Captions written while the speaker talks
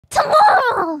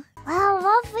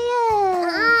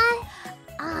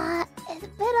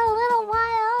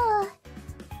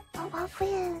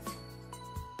friends,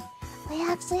 we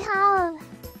actually have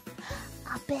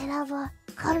a bit of a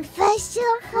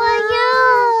confession for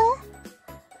you.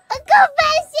 A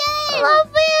confession!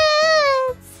 Love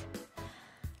it!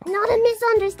 Not a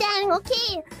misunderstanding,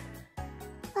 okay?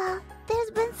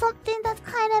 There's been something that's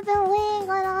kind of been weighing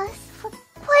on us for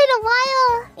quite a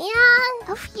while.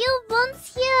 Yeah, a few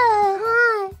months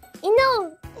here. You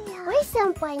know, we're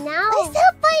senpai now. We're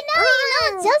senpai now, you know,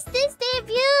 Justice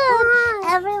debuted.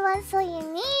 Everyone's so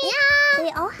unique. Yeah.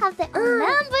 They all have their own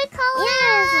member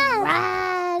colors.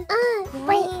 Red,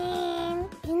 green,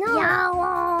 you know.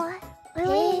 Yellow,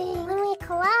 when we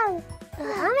collab,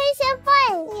 Ame senpai.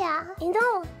 Yeah. You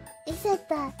know, they said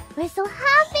that we're so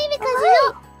happy because, you know,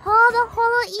 all the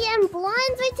holo-EN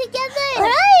blondes were together.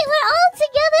 Right, we're all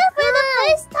together for the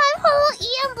first time.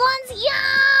 Holo-EN blondes,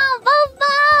 yeah,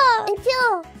 Bobo.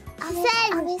 Until I said,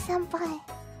 Ame senpai,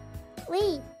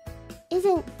 wait,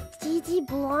 isn't Gigi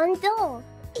blonde though?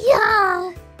 Yeah.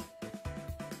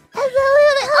 And then we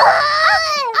were like,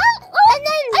 and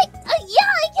then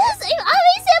yeah, I guess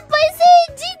Ame senpai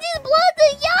said Gigi's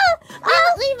blonde. Yeah,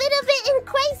 we've been a bit in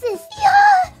crisis.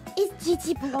 Yeah. Is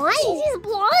Gigi blonde? Gigi's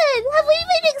blonde. Have we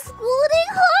been excluding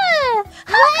her?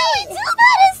 How can we do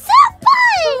that as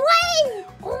senpai? Wait.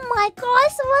 Oh my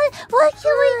gosh, what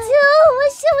can we do?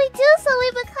 What should we do? So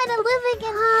we've been kind of living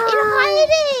in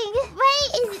hiding. Right?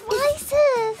 Is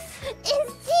crisis. Is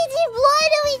Gigi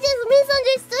blonde and we just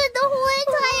misunderstood the whole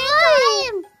entire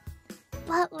time?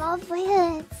 But love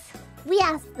friends, we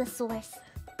asked the source.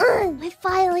 We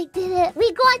finally did it.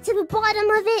 We got to the bottom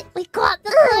of it. We got the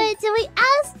courage and we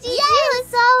asked Gigi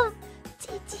herself,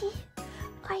 Gigi,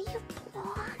 are you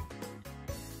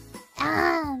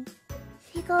blonde?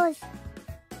 She goes,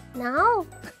 no.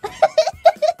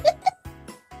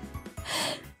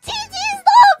 Gigi's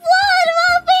not blonde,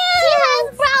 Robin! She has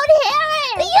brown hair!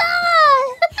 Yeah!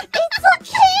 It's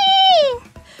okay!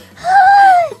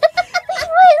 We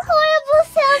went horrible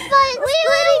senpai. We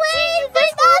went for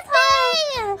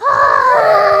nothing!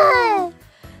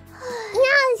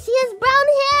 Yeah, she has brown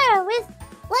hair with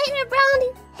lighter brown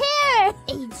hair.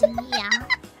 Yeah.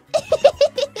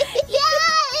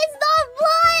 Yeah, it's not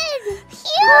blonde.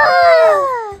 Yeah.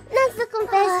 That's the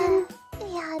confession.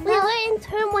 Yeah, we were in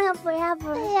turmoil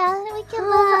forever. Yeah, we can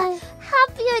live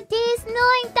happier days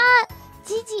knowing that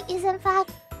Gigi is in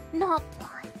fact not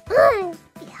blonde.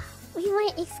 Yeah, we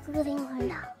weren't excluding her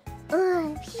now.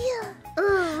 Yeah.